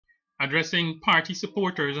Addressing party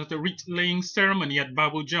supporters at a wreath-laying ceremony at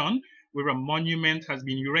Babu John, where a monument has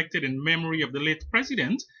been erected in memory of the late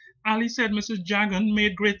president, Ali said Mrs. Jagan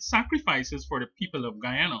made great sacrifices for the people of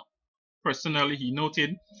Guyana. Personally, he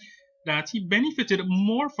noted that he benefited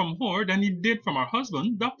more from her than he did from her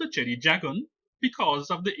husband, Dr. Chedi Jagan,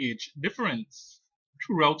 because of the age difference.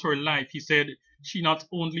 Throughout her life, he said, she not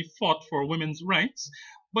only fought for women's rights,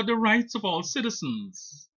 but the rights of all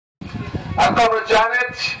citizens. Our Comrade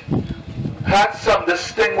Janet had some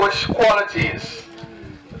distinguished qualities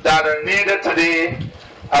that are needed today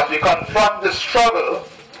as we confront the struggle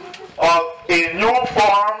of a new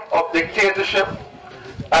form of dictatorship,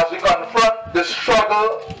 as we confront the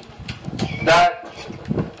struggle that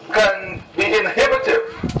can be inhibitive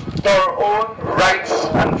to our own rights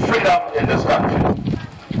and freedom in this country.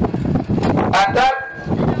 And that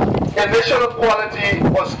initial quality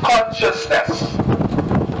was consciousness.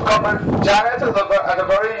 Comrade Janet at a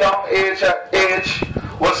very young age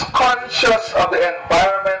was conscious of the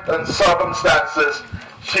environment and circumstances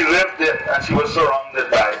she lived in and she was surrounded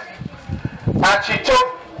by. And she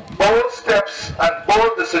took bold steps and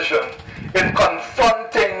bold decisions in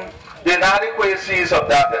confronting the inadequacies of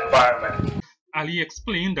that environment. Ali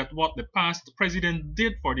explained that what the past president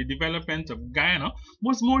did for the development of Guyana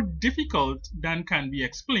was more difficult than can be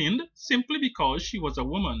explained simply because she was a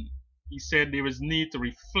woman. He said there is need to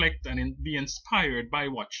reflect and be inspired by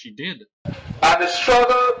what she did. And the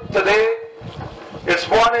struggle today is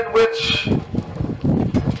one in which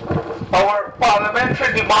our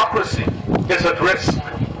parliamentary democracy is at risk.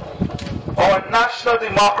 Our national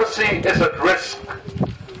democracy is at risk.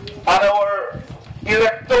 And our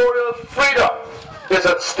electoral freedom is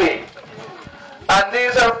at stake. And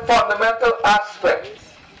these are fundamental aspects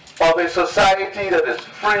of a society that is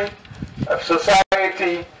free, a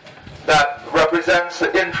society that represents the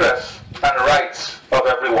interests and rights of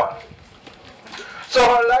everyone. So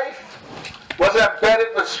her life was embedded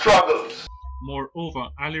with struggles. Moreover,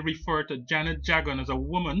 Ali referred to Janet Jagan as a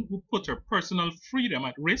woman who put her personal freedom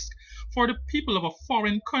at risk for the people of a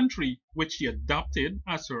foreign country which she adopted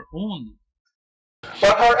as her own.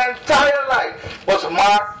 But her entire life was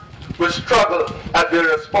marked with struggle at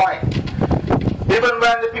various points. Even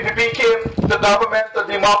when the PPP came to government, the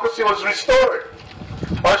democracy was restored.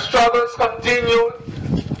 Her struggles continued,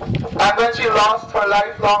 and when she lost her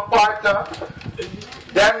lifelong partner,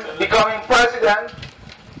 then becoming president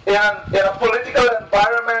in a political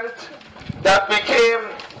environment that became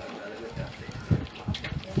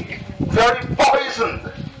very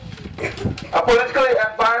poisoned, a political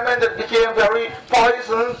environment that became very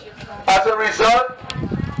poisoned as a result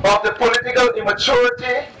of the political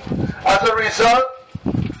immaturity, as a result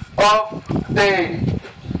of the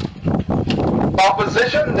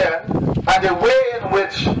opposition then, and the way in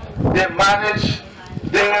which they manage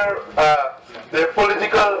their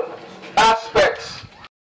political aspects.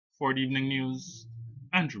 For the Evening News,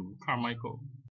 Andrew Carmichael.